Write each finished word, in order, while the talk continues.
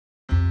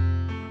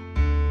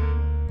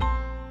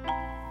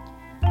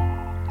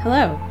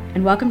Hello,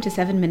 and welcome to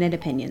 7-Minute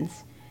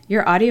Opinions,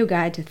 your audio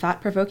guide to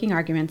thought-provoking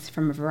arguments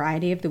from a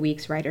variety of the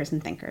week's writers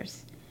and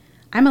thinkers.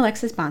 I'm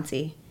Alexis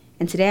Bonsi,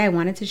 and today I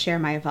wanted to share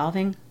my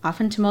evolving,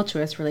 often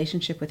tumultuous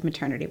relationship with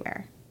maternity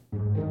wear.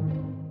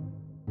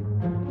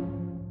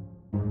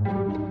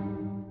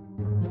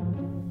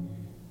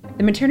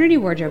 The maternity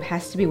wardrobe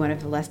has to be one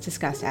of the less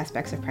discussed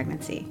aspects of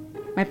pregnancy.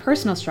 My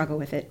personal struggle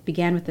with it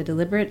began with the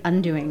deliberate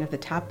undoing of the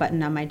top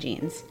button on my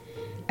jeans,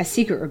 a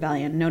secret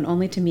rebellion known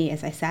only to me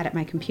as I sat at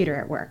my computer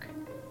at work.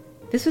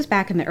 This was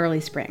back in the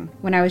early spring,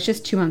 when I was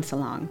just 2 months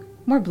along,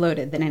 more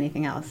bloated than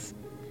anything else.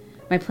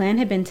 My plan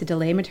had been to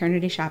delay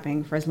maternity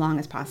shopping for as long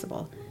as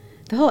possible.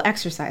 The whole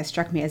exercise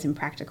struck me as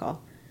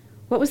impractical.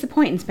 What was the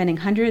point in spending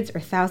hundreds or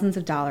thousands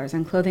of dollars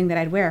on clothing that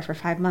I'd wear for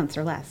 5 months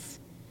or less?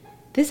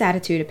 This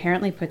attitude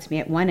apparently puts me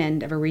at one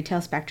end of a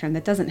retail spectrum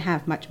that doesn't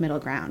have much middle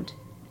ground.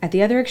 At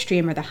the other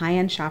extreme are the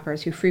high-end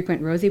shoppers who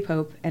frequent Rosie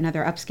Pope and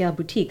other upscale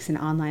boutiques and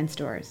online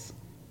stores.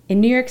 In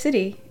New York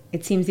City,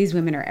 it seems these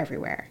women are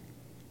everywhere.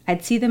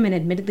 I'd see them and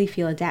admittedly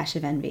feel a dash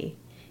of envy.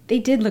 They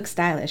did look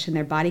stylish in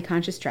their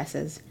body-conscious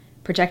dresses,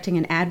 projecting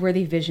an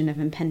ad-worthy vision of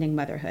impending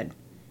motherhood.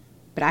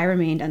 But I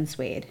remained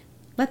unswayed.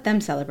 Let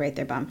them celebrate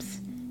their bumps.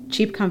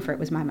 Cheap comfort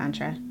was my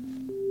mantra.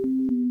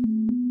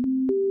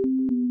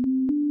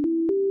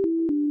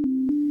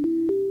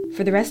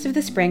 For the rest of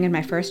the spring and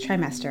my first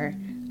trimester,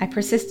 I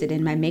persisted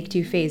in my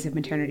make-do phase of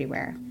maternity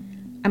wear.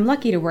 I'm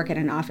lucky to work at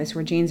an office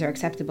where jeans are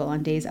acceptable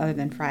on days other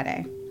than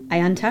Friday. I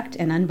untucked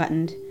and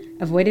unbuttoned,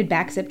 avoided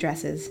back-zip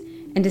dresses,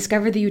 and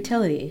discovered the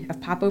utility of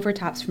pop-over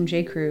tops from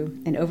J. Crew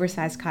and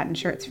oversized cotton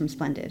shirts from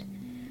Splendid.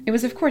 It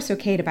was of course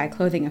okay to buy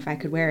clothing if I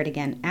could wear it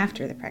again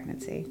after the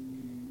pregnancy.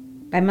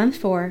 By month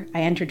 4,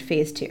 I entered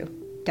phase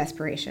 2,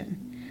 desperation.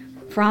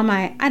 For all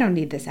my "I don't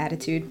need this"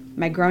 attitude,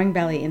 my growing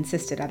belly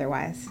insisted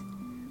otherwise.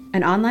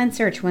 An online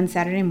search one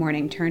Saturday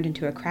morning turned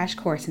into a crash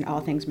course in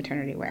all things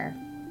maternity wear.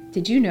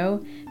 Did you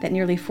know that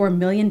nearly 4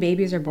 million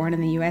babies are born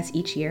in the U.S.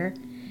 each year,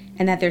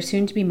 and that their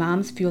soon-to-be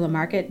moms fuel a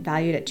market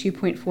valued at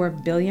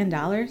 $2.4 billion?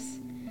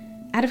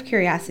 Out of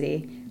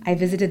curiosity, I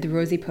visited the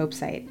Rosie Pope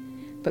site,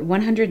 but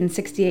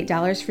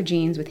 $168 for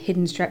jeans with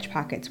hidden stretch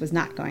pockets was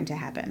not going to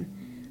happen.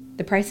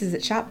 The prices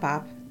at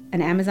Shopbop,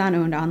 an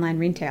Amazon-owned online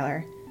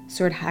retailer,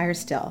 soared higher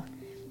still.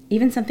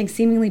 Even something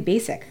seemingly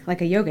basic,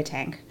 like a yoga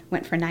tank,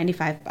 went for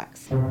 $95.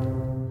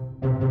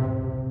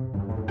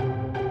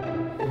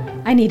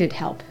 I needed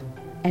help,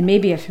 and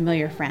maybe a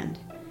familiar friend.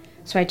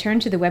 So I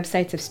turned to the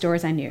websites of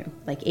stores I knew,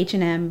 like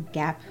H&M,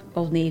 Gap,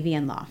 Old Navy,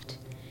 and Loft.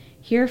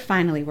 Here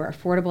finally were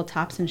affordable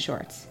tops and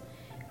shorts.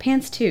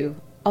 Pants too,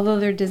 although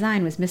their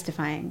design was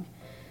mystifying.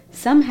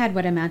 Some had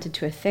what amounted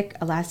to a thick,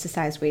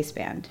 elasticized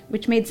waistband,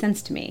 which made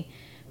sense to me,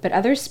 but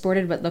others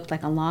sported what looked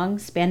like a long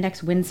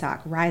spandex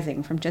windsock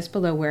rising from just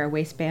below where a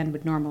waistband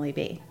would normally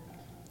be.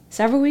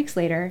 Several weeks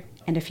later,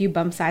 and a few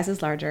bump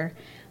sizes larger,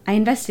 I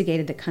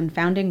investigated the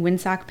confounding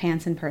windsock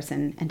pants in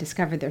person and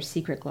discovered their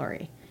secret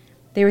glory.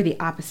 They were the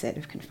opposite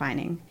of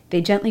confining.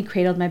 They gently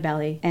cradled my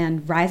belly,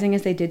 and, rising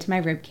as they did to my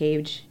rib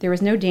cage, there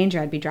was no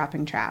danger I'd be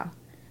dropping trow.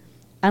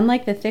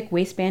 Unlike the thick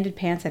waistbanded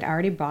pants I'd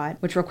already bought,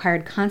 which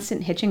required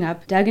constant hitching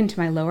up, dug into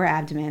my lower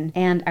abdomen,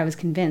 and, I was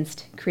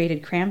convinced,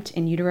 created cramped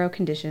in utero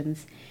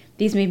conditions,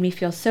 these made me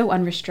feel so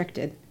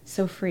unrestricted,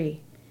 so free.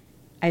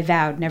 I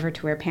vowed never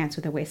to wear pants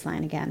with a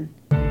waistline again.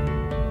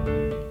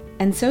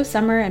 And so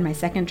summer and my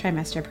second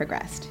trimester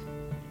progressed.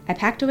 I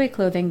packed away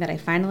clothing that I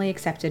finally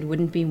accepted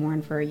wouldn't be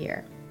worn for a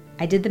year.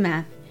 I did the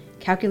math,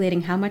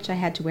 calculating how much I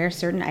had to wear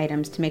certain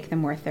items to make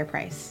them worth their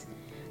price.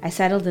 I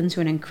settled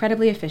into an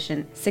incredibly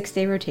efficient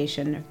 6-day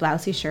rotation of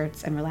blousy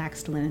shirts and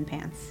relaxed linen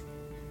pants.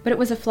 But it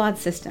was a flawed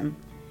system.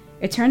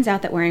 It turns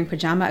out that wearing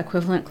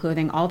pajama-equivalent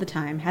clothing all the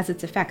time has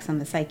its effects on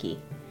the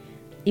psyche.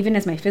 Even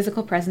as my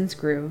physical presence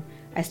grew,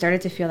 I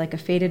started to feel like a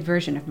faded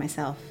version of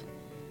myself.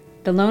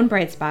 The lone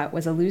bright spot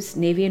was a loose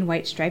navy and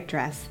white striped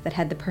dress that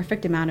had the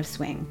perfect amount of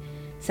swing,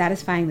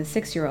 satisfying the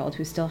 6-year-old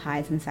who still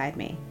hides inside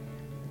me.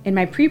 In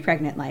my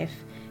pre-pregnant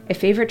life, a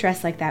favorite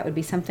dress like that would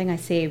be something I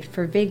saved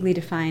for vaguely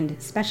defined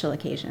special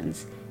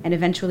occasions and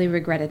eventually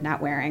regretted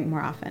not wearing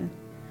more often.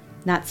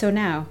 Not so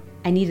now.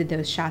 I needed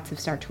those shots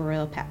of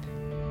sartorial pep.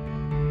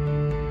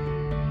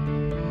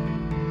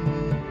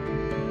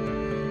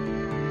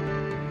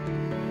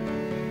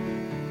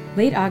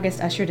 Late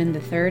August ushered in the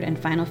third and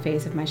final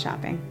phase of my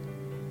shopping.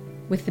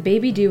 With the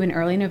baby due in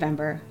early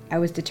November, I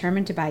was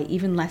determined to buy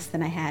even less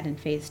than I had in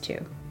phase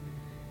 2.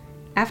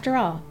 After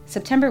all,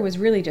 September was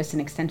really just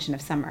an extension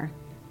of summer,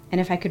 and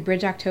if I could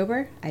bridge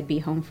October, I'd be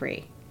home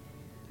free.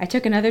 I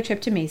took another trip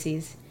to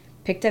Macy's,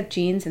 picked up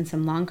jeans and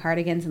some long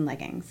cardigans and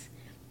leggings,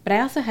 but I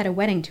also had a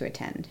wedding to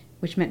attend,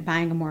 which meant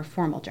buying a more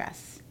formal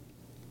dress.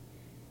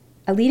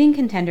 A leading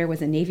contender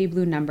was a navy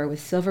blue number with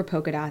silver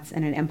polka dots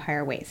and an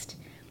empire waist,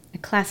 a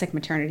classic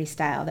maternity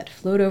style that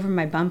flowed over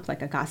my bump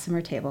like a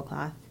gossamer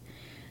tablecloth.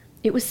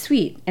 It was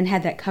sweet and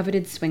had that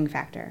coveted swing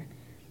factor.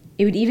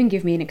 It would even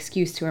give me an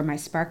excuse to wear my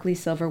sparkly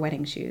silver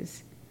wedding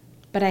shoes.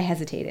 But I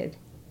hesitated.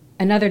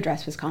 Another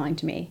dress was calling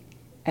to me.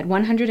 At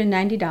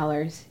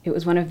 $190, it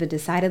was one of the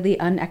decidedly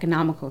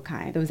uneconomical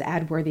kind those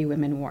ad-worthy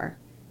women wore.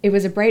 It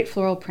was a bright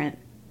floral print,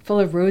 full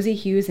of rosy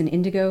hues in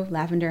indigo,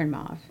 lavender, and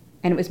mauve,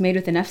 and it was made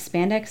with enough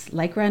spandex,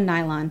 lycra, and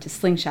nylon to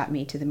slingshot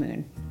me to the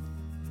moon.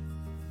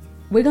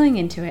 Wiggling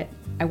into it,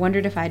 I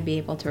wondered if I'd be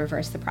able to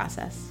reverse the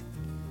process.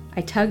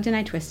 I tugged and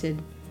I twisted,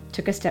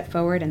 took a step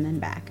forward and then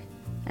back,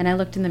 and I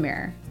looked in the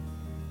mirror.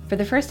 For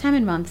the first time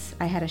in months,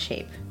 I had a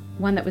shape,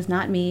 one that was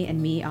not me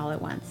and me all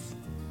at once.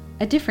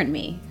 A different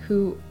me,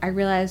 who I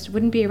realized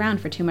wouldn't be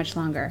around for too much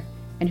longer,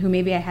 and who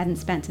maybe I hadn't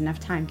spent enough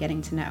time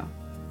getting to know.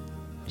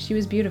 She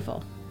was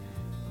beautiful.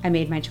 I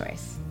made my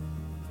choice.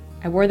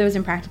 I wore those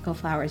impractical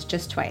flowers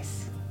just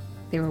twice.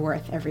 They were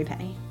worth every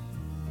penny.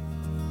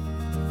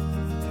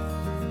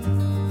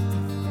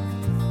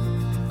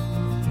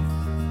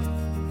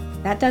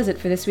 That does it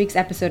for this week's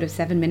episode of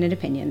 7-Minute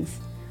Opinions.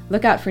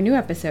 Look out for new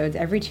episodes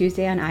every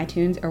Tuesday on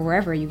iTunes or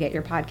wherever you get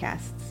your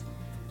podcasts.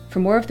 For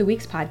more of the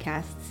week's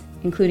podcasts,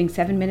 including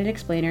 7-Minute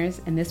Explainers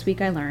and This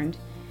Week I Learned,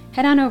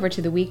 head on over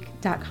to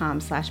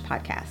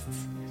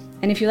theweek.com/podcasts.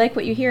 And if you like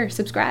what you hear,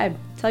 subscribe,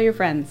 tell your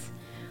friends,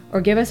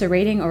 or give us a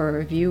rating or a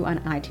review on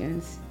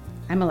iTunes.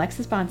 I'm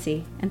Alexis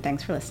Bonsi, and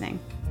thanks for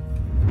listening.